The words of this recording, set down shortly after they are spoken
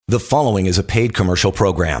The following is a paid commercial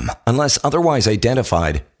program. Unless otherwise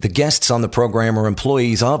identified, the guests on the program are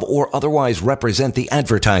employees of or otherwise represent the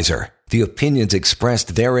advertiser. The opinions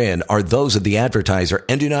expressed therein are those of the advertiser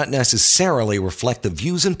and do not necessarily reflect the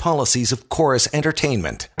views and policies of Chorus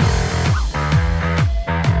Entertainment.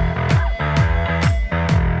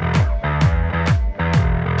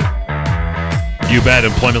 You bet.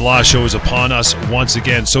 Employment Law Show is upon us once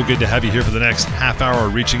again. So good to have you here for the next half hour.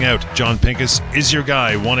 Reaching out, John Pincus is your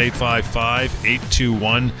guy.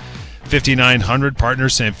 1-855-821-5900. Partner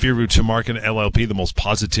Samfiru Tumarkin LLP, the most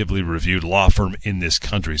positively reviewed law firm in this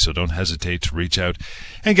country. So don't hesitate to reach out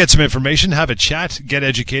and get some information, have a chat, get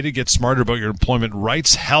educated, get smarter about your employment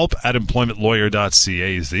rights.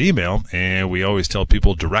 help@employmentlawyer.ca is the email, and we always tell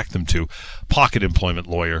people direct them to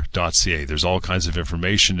pocketemploymentlawyer.ca. There's all kinds of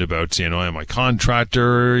information about, am I a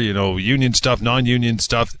contractor, union stuff, non-union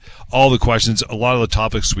stuff, all the questions. A lot of the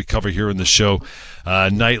topics we cover here in the show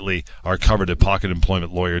nightly are covered at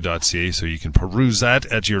pocketemploymentlawyer.ca, so you can peruse that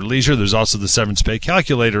at your leisure. There's also the severance pay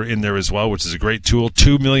calculator in there as well, which is a great tool.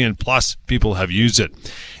 2 million plus people have used it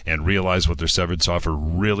and realize what their severance offer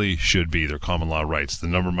really should be, their common law rights. The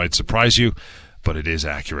number might surprise you, but it is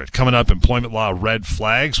accurate. Coming up, employment law red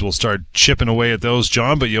flags. We'll start chipping away at those,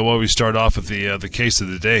 John, but you'll always start off with the case of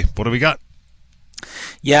the day. What do we got?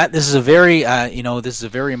 Yeah, this is a very,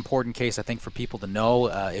 important case, I think, for people to know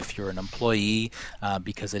if you're an employee,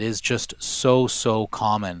 because it is just so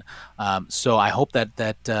common. So I hope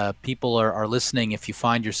that people are listening if you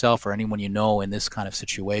find yourself or anyone you know in this kind of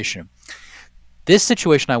situation. This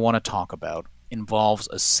situation I want to talk about involves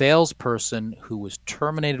a salesperson who was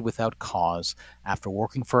terminated without cause after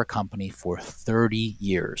working for a company for 30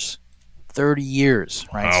 years. 30 years,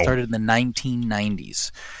 right? Wow. Started in the 1990s.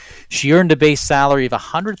 She earned a base salary of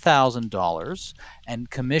 $100,000 and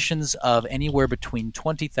commissions of anywhere between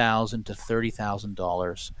 $20,000 to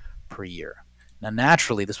 $30,000 per year. Now,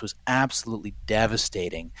 naturally, this was absolutely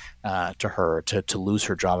devastating to her to lose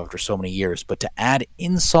her job after so many years. But to add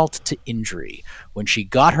insult to injury, when she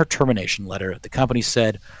got her termination letter, the company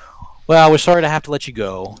said, well, we're sorry to have to let you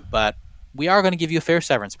go, but we are going to give you a fair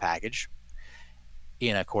severance package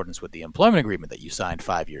in accordance with the employment agreement that you signed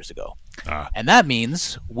 5 years ago. And that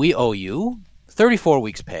means we owe you 34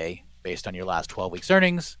 weeks' pay based on your last 12 weeks'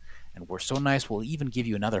 earnings, and we're so nice we'll even give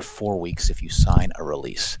you another 4 weeks if you sign a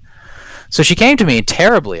release. So she came to me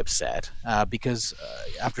terribly upset because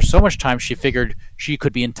after so much time, she figured she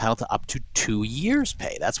could be entitled to up to 2 years'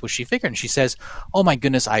 pay. That's what she figured. And she says, oh, my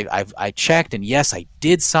goodness, I checked, and yes, I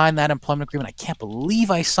did sign that employment agreement. I can't believe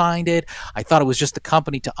I signed it. I thought it was just the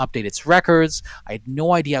company to update its records. I had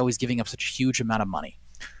no idea I was giving up such a huge amount of money.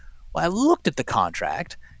 Well, I looked at the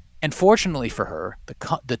contract, and fortunately for her,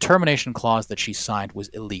 the termination clause that she signed was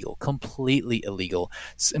illegal, completely illegal,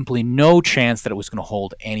 simply no chance that it was going to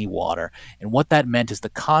hold any water. And what that meant is the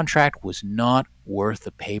contract was not worth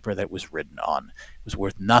the paper that it was written on. It was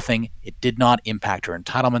worth nothing. It did not impact her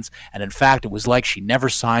entitlements. And in fact, it was like she never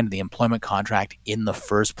signed the employment contract in the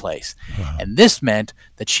first place. Wow. And this meant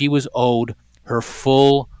that she was owed her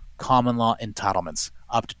full common law entitlements,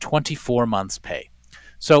 up to 24 months' pay.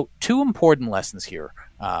 So 2 important lessons here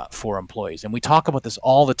for employees. And we talk about this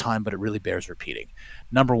all the time, but it really bears repeating.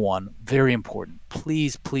 Number 1, very important.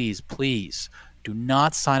 Please, please, please do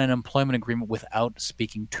not sign an employment agreement without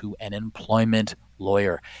speaking to an employment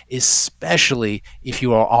lawyer, especially if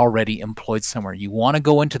you are already employed somewhere. You want to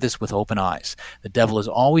go into this with open eyes. The devil is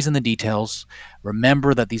always in the details.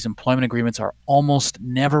 Remember that these employment agreements are almost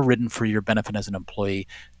never written for your benefit as an employee.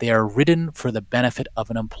 They are written for the benefit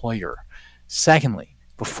of an employer. Secondly,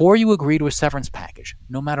 before you agree to a severance package,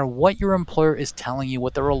 no matter what your employer is telling you,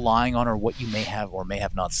 what they're relying on, or what you may have or may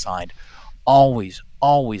have not signed, always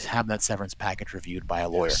have that severance package reviewed by a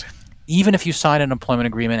lawyer. Yes. Even if you sign an employment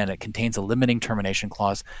agreement and it contains a limiting termination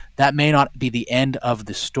clause, that may not be the end of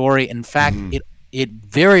the story. In fact, it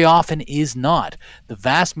very often is not. The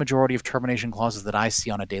vast majority of termination clauses that I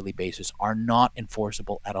see on a daily basis are not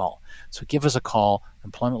enforceable at all. So give us a call.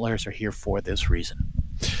 Employment lawyers are here for this reason.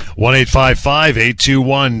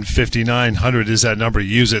 1-855-821-5900 is that number.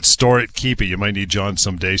 Use it, store it, keep it. You might need John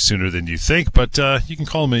someday sooner than you think, but you can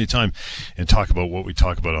call him anytime and talk about what we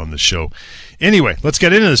talk about on the show. Anyway, let's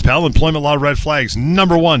get into this, pal. Employment law red flags.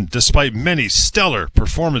 Number 1, despite many stellar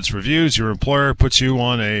performance reviews, your employer puts you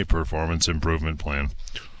on a performance improvement plan.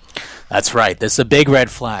 That's right. This is a big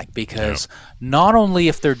red flag because not only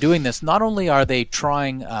if they're doing this, not only are they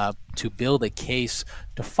trying to build a case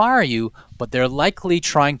to fire you, but they're likely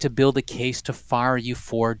trying to build a case to fire you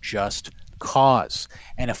for just cause.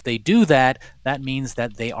 And if they do that, that means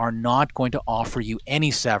that they are not going to offer you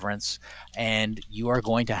any severance, and you are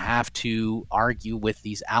going to have to argue with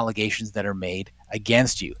these allegations that are made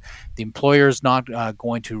against you. The employer is not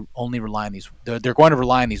going to only rely on these. They're going to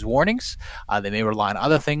rely on these warnings. They may rely on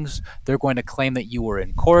other things. They're going to claim that you were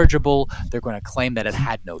incorrigible. They're going to claim that it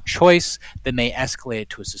had no choice. They may escalate it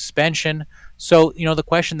to a suspension. So, the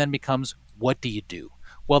question then becomes, what do you do?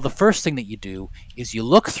 Well, the first thing that you do is you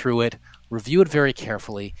look through it, review it very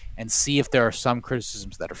carefully, and see if there are some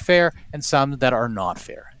criticisms that are fair and some that are not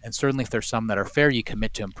fair. And certainly if there's some that are fair, you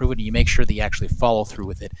commit to improve it, and you make sure that you actually follow through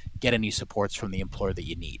with it, get any supports from the employer that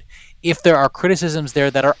you need. If there are criticisms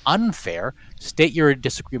there that are unfair, state your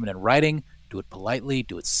disagreement in writing, do it politely,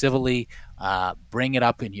 do it civilly, bring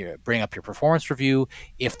up your performance review.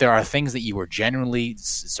 If there are things that you were genuinely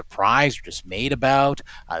surprised or dismayed about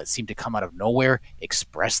that seem to come out of nowhere,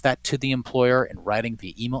 express that to the employer in writing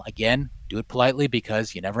via email. Again, do it politely,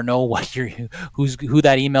 because you never know who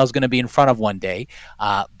that email is going to be in front of one day,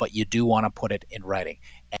 but you do want to put it in writing.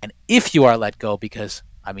 And if you are let go, because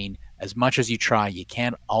as much as you try, you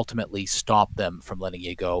can't ultimately stop them from letting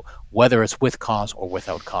you go, whether it's with cause or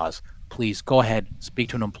without cause. Please go ahead, speak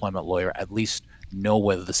to an employment lawyer, at least know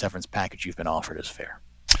whether the severance package you've been offered is fair.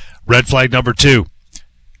 Red flag number 2.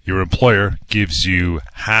 Your employer gives you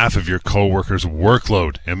half of your coworkers'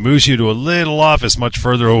 workload and moves you to a little office much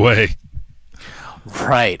further away.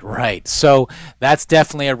 Right. So that's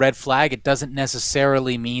definitely a red flag. It doesn't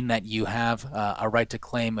necessarily mean that you have a right to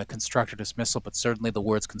claim a constructive dismissal, but certainly the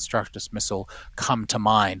words constructive dismissal come to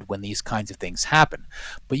mind when these kinds of things happen.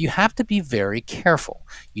 But you have to be very careful.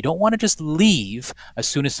 You don't want to just leave as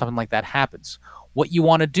soon as something like that happens. What you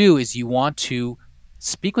want to do is you want to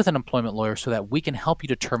speak with an employment lawyer so that we can help you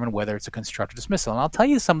determine whether it's a constructive dismissal. And I'll tell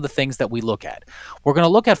you some of the things that we look at. We're going to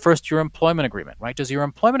look at first your employment agreement, right? Does your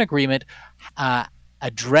employment agreement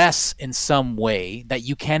address in some way that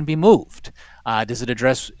you can be moved? Does it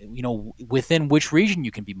address, within which region you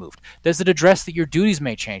can be moved? Does it address that your duties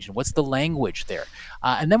may change, and what's the language there?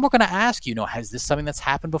 And then we're going to ask you, has this something that's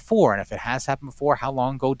happened before? And if it has happened before, how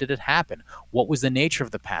long ago did it happen? What was the nature of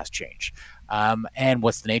the past change? And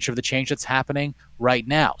what's the nature of the change that's happening right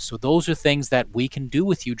now? So those are things that we can do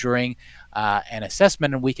with you during an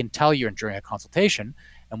assessment, and we can tell you during a consultation,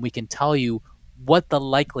 and we can tell you what the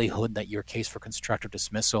likelihood that your case for constructive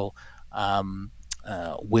dismissal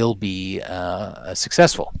will be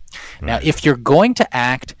successful. Right. Now, if you're going to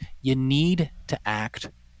act, you need to act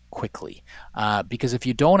quickly, because if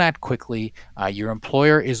you don't act quickly, your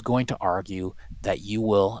employer is going to argue that you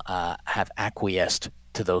will have acquiesced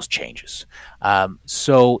to those changes.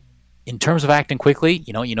 So in terms of acting quickly,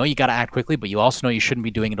 you got to act quickly, but you also know you shouldn't be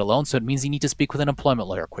doing it alone. So it means you need to speak with an employment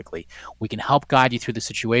lawyer quickly. We can help guide you through the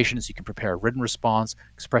situation, so you can prepare a written response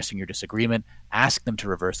expressing your disagreement, ask them to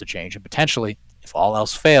reverse the change, and potentially, if all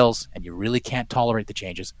else fails and you really can't tolerate the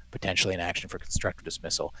changes, potentially an action for constructive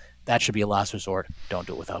dismissal. That should be a last resort. Don't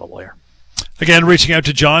do it without a lawyer. Again, reaching out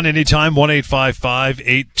to John anytime,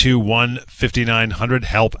 1-855-821-5900,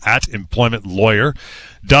 help at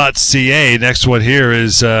employmentlawyer.ca. Next one here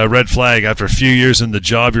is red flag. After a few years in the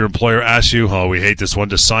job, your employer asks you, we hate this one,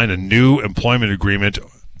 to sign a new employment agreement.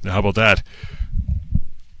 How about that?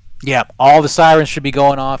 Yeah, all the sirens should be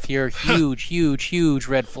going off here. Huge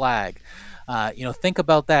red flag. Think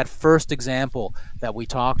about that first example that we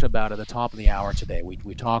talked about at the top of the hour today.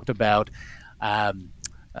 We talked about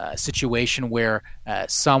a situation where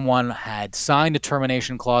someone had signed a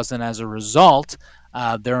termination clause, and as a result,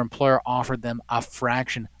 their employer offered them a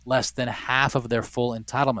fraction less than half of their full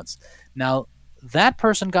entitlements. Now, that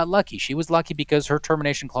person got lucky. She was lucky because her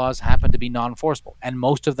termination clause happened to be non-enforceable, and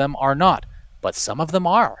most of them are not, but some of them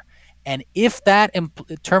are. And if that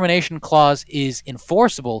termination clause is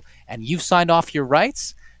enforceable and you've signed off your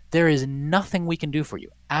rights, there is nothing we can do for you.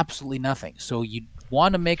 Absolutely nothing. So you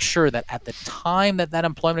want to make sure that at the time that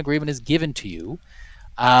employment agreement is given to you,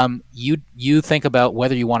 you think about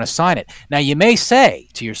whether you want to sign it. Now, you may say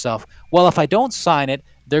to yourself, well, if I don't sign it,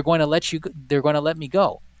 they're going to let me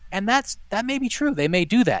go. And that may be true. They may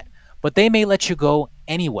do that, but they may let you go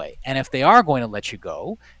anyway. And if they are going to let you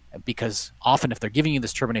go, because often if they're giving you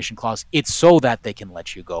this termination clause, it's so that they can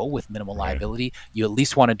let you go with minimal liability. You at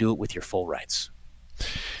least want to do it with your full rights.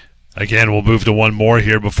 Again, we'll move to one more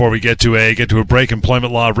here before we get to a break.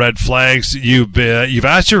 Employment law red flags. You've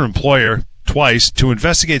asked your employer twice to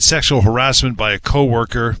investigate sexual harassment by a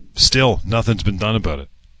coworker. Still, nothing's been done about it.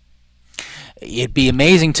 It'd be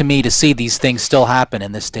amazing to me to see these things still happen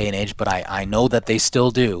in this day and age, but I know that they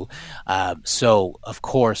still do. So, of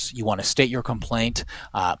course, you want to state your complaint,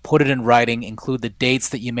 put it in writing, include the dates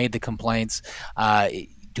that you made the complaints.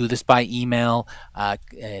 do this by email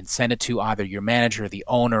and send it to either your manager, the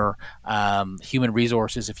owner, human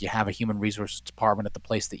resources, if you have a human resources department at the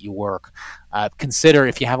place that you work. Consider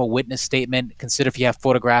if you have a witness statement, consider if you have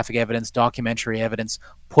photographic evidence, documentary evidence,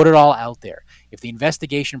 put it all out there. If the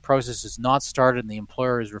investigation process is not started and the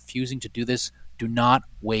employer is refusing to do this, do not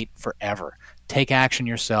wait forever. Take action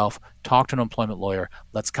yourself. Talk to an employment lawyer.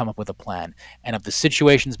 Let's come up with a plan. And if the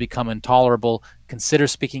situations become intolerable, consider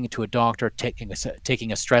speaking to a doctor,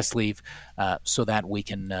 taking a stress leave, so that we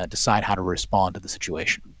can decide how to respond to the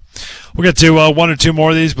situation. We'll get to one or two more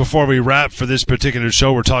of these before we wrap for this particular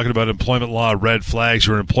show. We're talking about employment law red flags.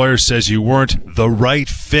 Your employer says you weren't the right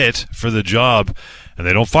fit for the job, and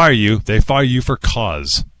they don't fire you. They fire you for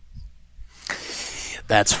cause.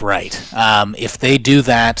 That's right. If they do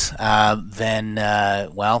that, then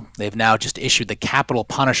they've now just issued the capital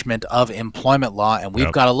punishment of employment law, and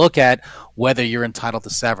we've got to look at whether you're entitled to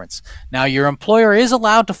severance. Now, your employer is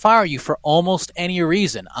allowed to fire you for almost any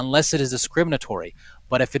reason, unless it is discriminatory.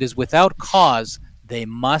 But if it is without cause, they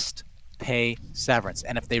must pay severance.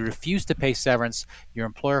 And if they refuse to pay severance, your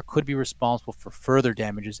employer could be responsible for further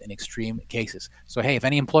damages in extreme cases. So, hey, if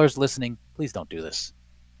any employers listening, please don't do this.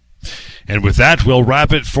 And with that, we'll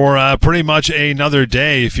wrap it for pretty much another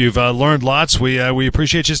day. If you've learned lots, we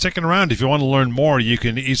appreciate you sticking around. If you want to learn more, you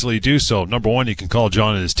can easily do so. Number one, you can call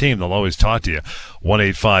John and his team. They'll always talk to you.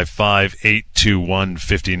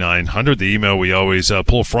 1-855-821-5900. The email we always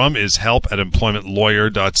pull from is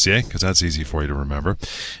help@employmentlawyer.ca, because that's easy for you to remember.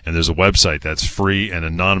 And there's a website that's free and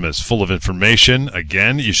anonymous, full of information.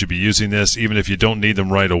 Again, you should be using this even if you don't need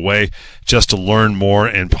them right away, just to learn more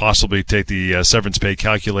and possibly take the severance pay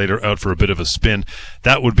calculator out for a bit of a spin.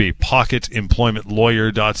 That would be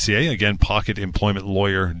pocketemploymentlawyer.ca. Again,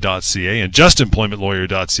 pocketemploymentlawyer.ca. And just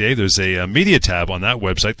employmentlawyer.ca, there's a media tab on that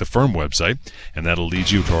website, the firm website, and that'll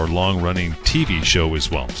lead you to our long-running TV show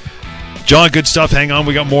as well. John, good stuff. Hang on.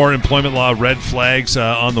 We got more employment law red flags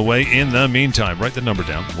on the way. In the meantime, write the number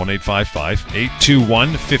down,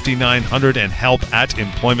 1-855-821-5900 and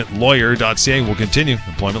help@employmentlawyer.ca. We'll continue.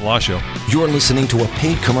 Employment Law Show. You're listening to a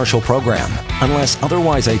paid commercial program. Unless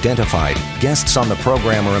otherwise identified, guests on the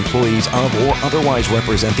program are employees of or otherwise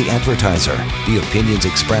represent the advertiser. The opinions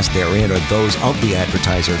expressed therein are those of the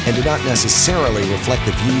advertiser and do not necessarily reflect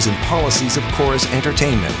the views and policies of Chorus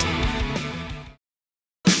Entertainment.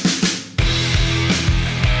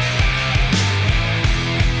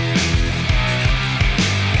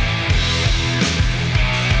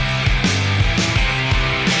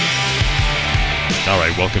 All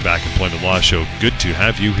right, welcome back, Employment Law Show. Good to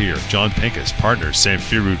have you here. John Pincus, partner,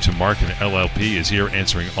 Samfiru Tumarkin LLP, is here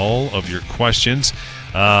answering all of your questions.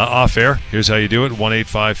 Off air, here's how you do it,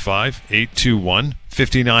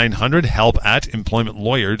 1-855-821-5900,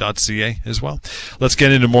 help@employmentlawyer.ca as well. Let's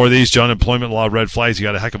get into more of these, John. Employment law red flags. You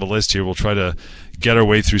got a heck of a list here. We'll try to get our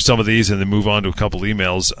way through some of these and then move on to a couple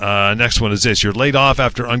emails. Next one is this. You're laid off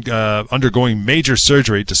after undergoing major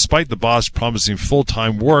surgery despite the boss promising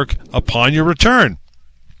full-time work upon your return.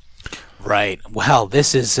 Right. Well,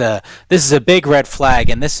 this is a big red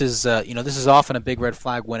flag, and this is often a big red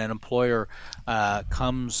flag when an employer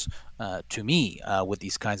comes to me with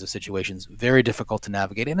these kinds of situations. Very difficult to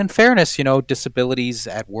navigate. And in fairness, disabilities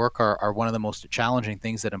at work are one of the most challenging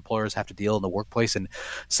things that employers have to deal in the workplace, and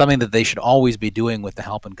something that they should always be doing with the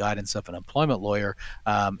help and guidance of an employment lawyer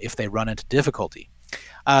if they run into difficulty.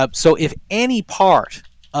 So if any part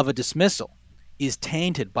of a dismissal is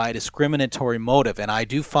tainted by a discriminatory motive, and I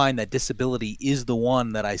do find that disability is the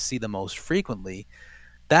one that I see the most frequently,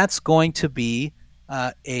 that's going to be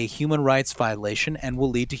a human rights violation and will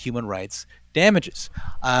lead to human rights damages.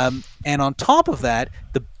 And on top of that,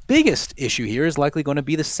 the biggest issue here is likely going to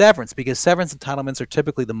be the severance, because severance entitlements are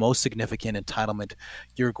typically the most significant entitlement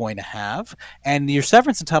you're going to have. And your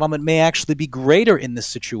severance entitlement may actually be greater in this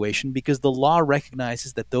situation because the law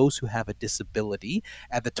recognizes that those who have a disability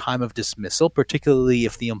at the time of dismissal, particularly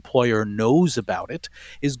if the employer knows about it,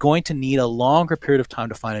 is going to need a longer period of time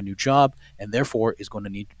to find a new job and therefore is going to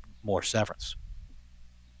need more severance.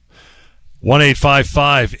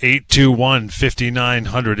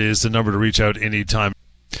 1-855-821-5900 is the number to reach out anytime.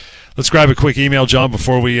 Let's grab a quick email, John,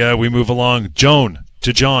 before we move along. Joan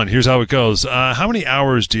to John, here's how it goes. How many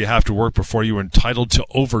hours do you have to work before you are entitled to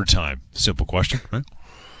overtime? Simple question, right?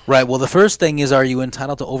 Right. Well, the first thing is, are you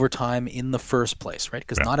entitled to overtime in the first place, right?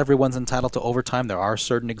 Because not everyone's entitled to overtime. There are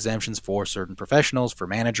certain exemptions for certain professionals, for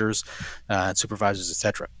managers, supervisors,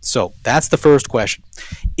 etc. So that's the first question.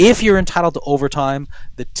 If you're entitled to overtime,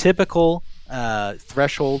 the typical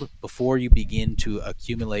threshold before you begin to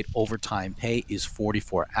accumulate overtime pay is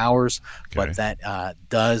 44 hours, but that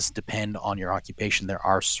does depend on your occupation. There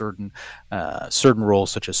are certain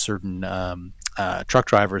roles, such as certain truck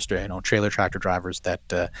drivers, trailer tractor drivers,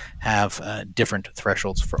 that have different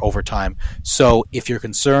thresholds for overtime. So if you're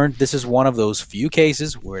concerned, this is one of those few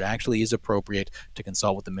cases where it actually is appropriate to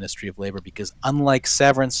consult with the Ministry of Labor, because unlike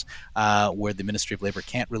severance, where the Ministry of Labor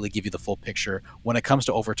can't really give you the full picture, when it comes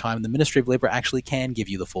to overtime, the Ministry of Labor actually can give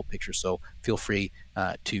you the full picture. So feel free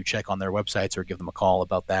to check on their websites or give them a call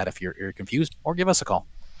about that if you're confused, or give us a call.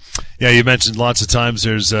 Yeah, you mentioned lots of times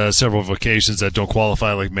there's several vocations that don't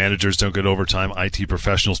qualify, like managers don't get overtime, IT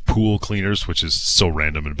professionals, pool cleaners, which is so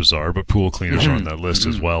random and bizarre, but pool cleaners are on that list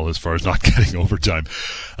as well as far as not getting overtime.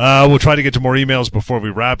 We'll try to get to more emails before we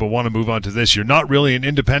wrap, but want to move on to this. You're not really an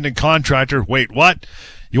independent contractor. Wait, what?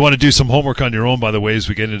 You want to do some homework on your own, by the way, as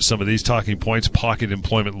we get into some of these talking points.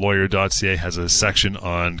 PocketEmploymentLawyer.ca has a section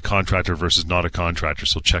on contractor versus not a contractor,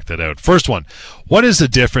 so check that out. First one, what is the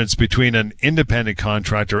difference between an independent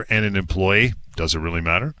contractor and an employee? Does it really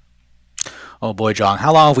matter? Oh boy, John,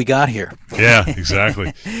 how long have we got here? Yeah,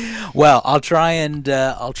 exactly. Well, I'll try and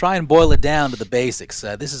boil it down to the basics.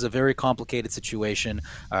 This is a very complicated situation,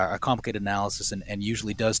 a complicated analysis, and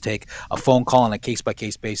usually does take a phone call on a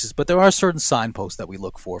case-by-case basis, but there are certain signposts that we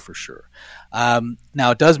look for sure.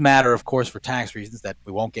 Now, it does matter, of course, for tax reasons that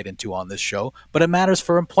we won't get into on this show, but it matters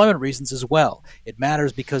for employment reasons as well. It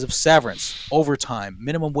matters because of severance, overtime,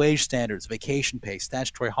 minimum wage standards, vacation pay,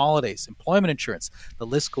 statutory holidays, employment insurance. The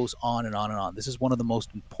list goes on and on and on. This is one of the most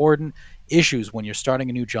important issues when you're starting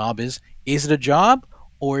a new job is it a job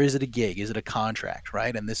or is it a gig? Is it a contract,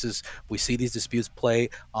 right? And we see these disputes play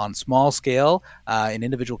on small scale in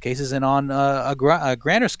individual cases and on a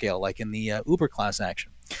grander scale, like in the Uber class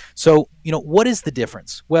action. So, what is the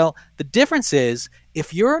difference? Well, the difference is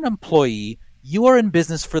if you're an employee, you are in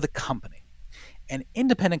business for the company. An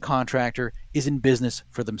independent contractor is in business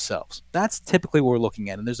for themselves. That's typically what we're looking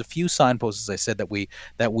at, and there's a few signposts, as I said, that we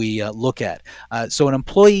look at. So an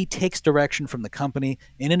employee takes direction from the company.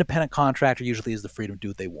 An independent contractor usually has the freedom to do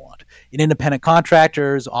what they want. An independent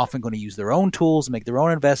contractor is often going to use their own tools, make their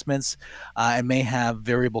own investments, and may have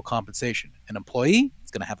variable compensation. An employee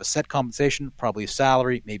is going to have a set compensation, probably a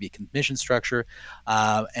salary, maybe a commission structure,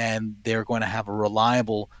 and they're going to have a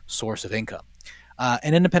reliable source of income.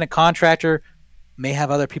 An independent contractor may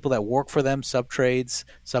have other people that work for them, sub-trades,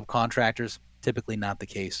 subcontractors, typically not the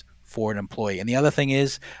case for an employee. And the other thing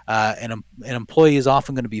is an employee is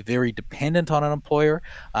often going to be very dependent on an employer.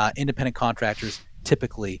 Independent contractors,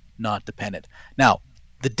 typically not dependent. Now,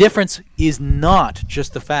 the difference is not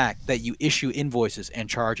just the fact that you issue invoices and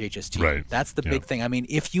charge HST. Right. That's the big thing. I mean,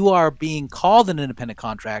 if you are being called an independent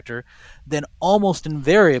contractor, then almost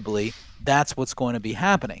invariably that's what's going to be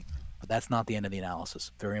happening. But that's not the end of the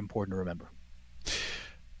analysis. Very important to remember.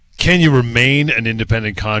 Can you remain an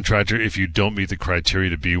independent contractor if you don't meet the criteria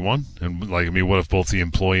to be one? And what if both the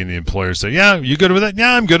employee and the employer say, yeah, you good with it?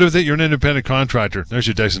 Yeah, I'm good with it. You're an independent contractor. There's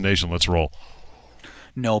your designation. Let's roll.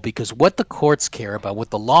 No, because what the courts care about, what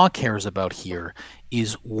the law cares about here,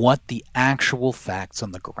 is what the actual facts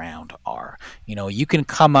on the ground are. You can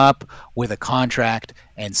come up with a contract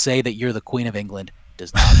and say that you're the Queen of England.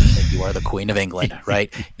 Does not mean that you are the Queen of England,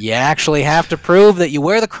 right? You actually have to prove that you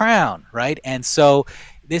wear the crown, right? And so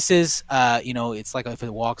this is, it's like if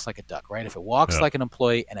it walks like a duck, right? If it walks like an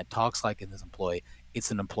employee and it talks like an employee, it's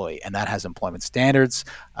an employee, and that has employment standards,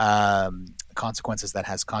 consequences, that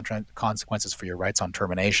has consequences for your rights on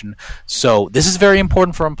termination. So this is very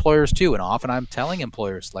important for employers too. And often I'm telling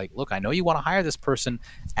employers, like, look, I know you want to hire this person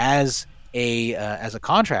as a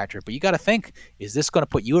contractor, but you got to think, is this going to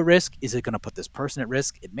put you at risk? Is it going to put this person at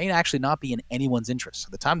risk? It may actually not be in anyone's interest. So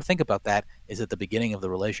the time to think about that is at the beginning of the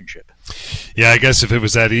relationship. Yeah, I guess if it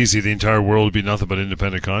was that easy, the entire world would be nothing but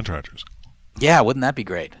independent contractors. Yeah, wouldn't that be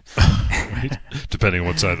great? Right? Depending on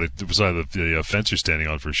what side of the fence you're standing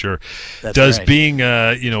on, for sure. That's Does right. being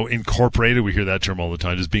incorporated, we hear that term all the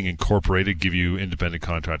time, does being incorporated give you independent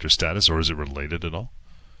contractor status, or is it related at all?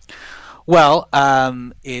 Well,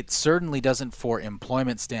 it certainly doesn't for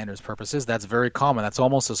employment standards purposes. That's very common. That's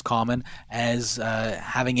almost as common as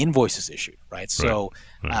having invoices issued, right? So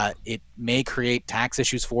it may create tax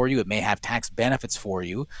issues for you. It may have tax benefits for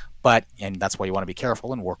you, and that's why you want to be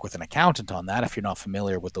careful and work with an accountant on that if you're not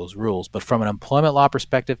familiar with those rules. But from an employment law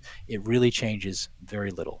perspective, it really changes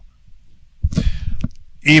very little.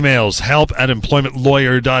 Emails,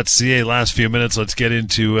 help@employmentlawyer.ca. Last few minutes, let's get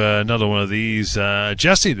into another one of these.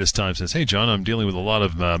 Jesse this time says, hey, John, I'm dealing with a lot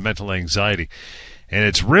of mental anxiety, and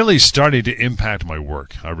it's really starting to impact my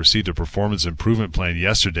work. I received a performance improvement plan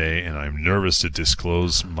yesterday, and I'm nervous to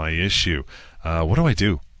disclose my issue. What do I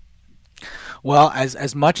do? Well,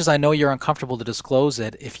 as much as I know you're uncomfortable to disclose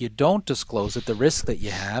it, if you don't disclose it, the risk that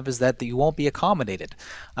you have is that you won't be accommodated.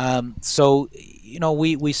 So,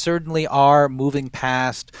 we certainly are moving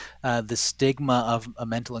past the stigma of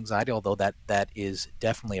mental anxiety, although that is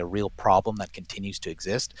definitely a real problem that continues to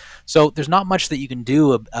exist. So there's not much that you can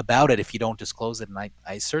do about it if you don't disclose it. And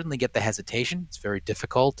I certainly get the hesitation. It's very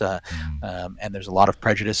difficult. And there's a lot of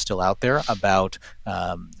prejudice still out there about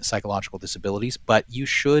psychological disabilities, but you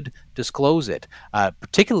should disclose it,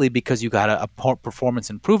 particularly because you got a performance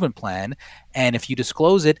improvement plan. And if you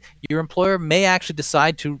disclose it, your employer may actually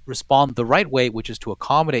decide to respond the right way, which is to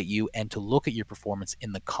accommodate you and to look at your performance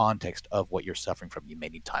in the context of what you're suffering from. You may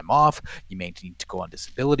need time off. You may need to go on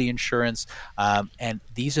disability insurance. And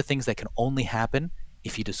these are things that can only happen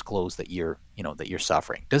if you disclose that you're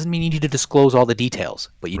suffering. Doesn't mean you need to disclose all the details,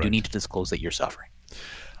 but you do need to disclose that you're suffering.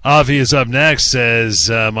 Avi is up next, says,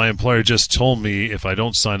 my employer just told me if I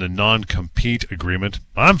don't sign a non-compete agreement,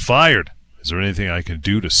 I'm fired. Is there anything I can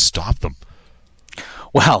do to stop them?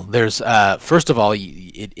 Well, there's first of all,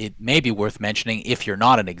 it may be worth mentioning, if you're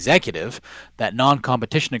not an executive, that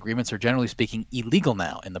non-competition agreements are generally speaking illegal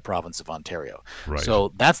now in the province of Ontario. Right.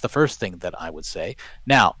 So that's the first thing that I would say.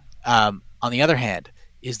 Now, on the other hand,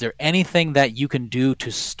 is there anything that you can do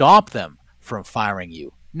to stop them from firing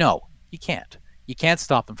you? No, you can't. You can't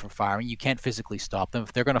stop them from firing. You can't physically stop them.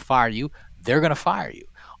 If they're going to fire you, they're going to fire you.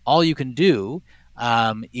 All you can do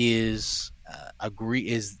is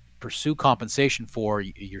pursue compensation for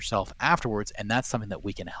yourself afterwards, and that's something that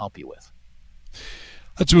we can help you with.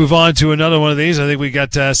 Let's move on to another one of these. I think we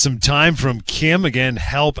got some time from Kim. Again,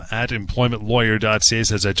 help@employmentlawyer.ca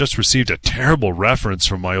says, I just received a terrible reference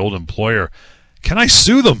from my old employer. Can I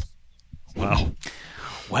sue them? Wow.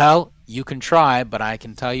 Well, you can try, but I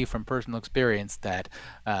can tell you from personal experience that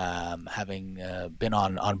having been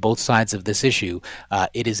on both sides of this issue,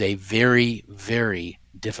 it is a very, very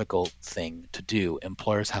difficult thing to do.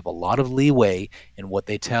 Employers have a lot of leeway in what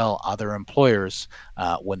they tell other employers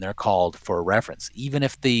when they're called for a reference. Even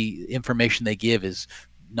if the information they give is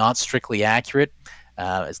not strictly accurate,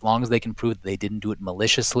 as long as they can prove that they didn't do it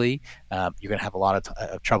maliciously, you're going to have a lot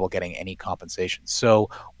of trouble getting any compensation. So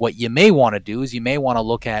what you may want to do is you may want to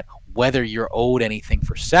look at whether you're owed anything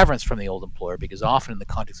for severance from the old employer, because often in the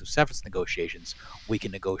context of severance negotiations, we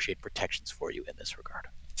can negotiate protections for you in this regard.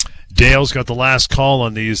 Dale's got the last call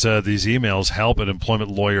on these emails,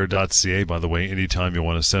 help@employmentlawyer.ca. By the way, anytime you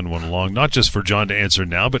want to send one along, not just for John to answer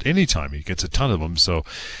now, but anytime. He gets a ton of them, so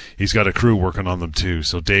he's got a crew working on them too.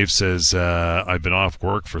 So Dave says, I've been off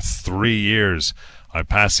work for 3 years. I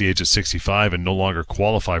passed the age of 65 and no longer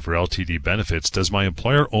qualify for LTD benefits. Does my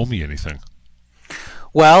employer owe me anything?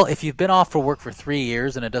 Well, if you've been off for work for 3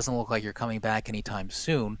 years and it doesn't look like you're coming back anytime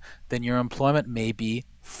soon, then your employment may be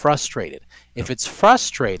frustrated. If it's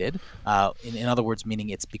frustrated, in other words, meaning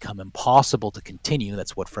it's become impossible to continue,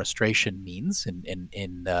 that's what frustration means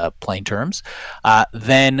in plain terms,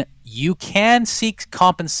 then you can seek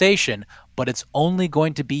compensation, but it's only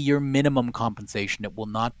going to be your minimum compensation. It will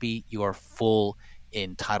not be your full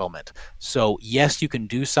entitlement. So yes, you can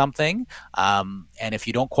do something, and if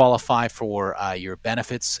you don't qualify for your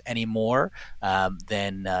benefits anymore,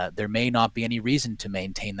 then there may not be any reason to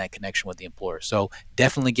maintain that connection with the employer. So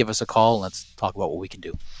definitely give us a call and let's talk about what we can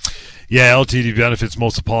do. Yeah, LTD benefits,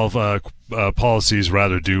 most of policies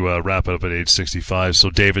rather do wrap it up at age 65. So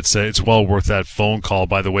David said it's well worth that phone call.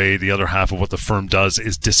 By the way, the other half of what the firm does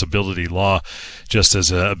is disability law. Just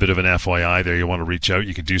as a bit of an FYI there, you want to reach out,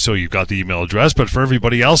 you can do so. You've got the email address. But for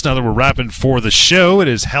everybody else, now that we're wrapping for the show, it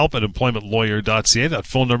is help@employmentlawyer.ca. That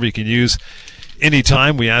phone number you can use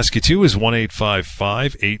anytime we ask you to is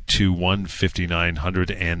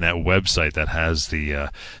 1-855-821-5900, and that website that has the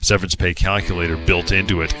severance pay calculator built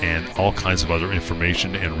into it and all kinds of other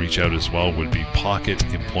information, and reach out as well would be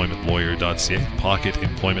pocketemploymentlawyer.ca.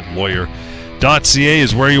 Pocketemploymentlawyer.ca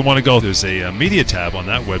is where you want to go. There's a media tab on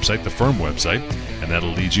that website, the firm website, and that'll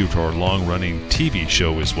lead you to our long-running TV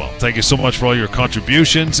show as well. Thank you so much for all your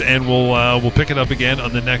contributions, and we'll pick it up again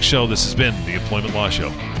on the next show. This has been the Employment Law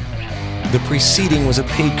Show. The preceding was a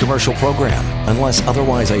paid commercial program. Unless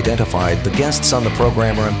otherwise identified, the guests on the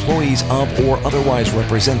program are employees of or otherwise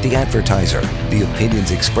represent the advertiser. The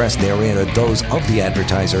opinions expressed therein are those of the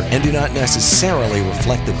advertiser and do not necessarily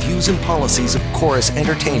reflect the views and policies of Chorus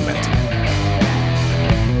Entertainment.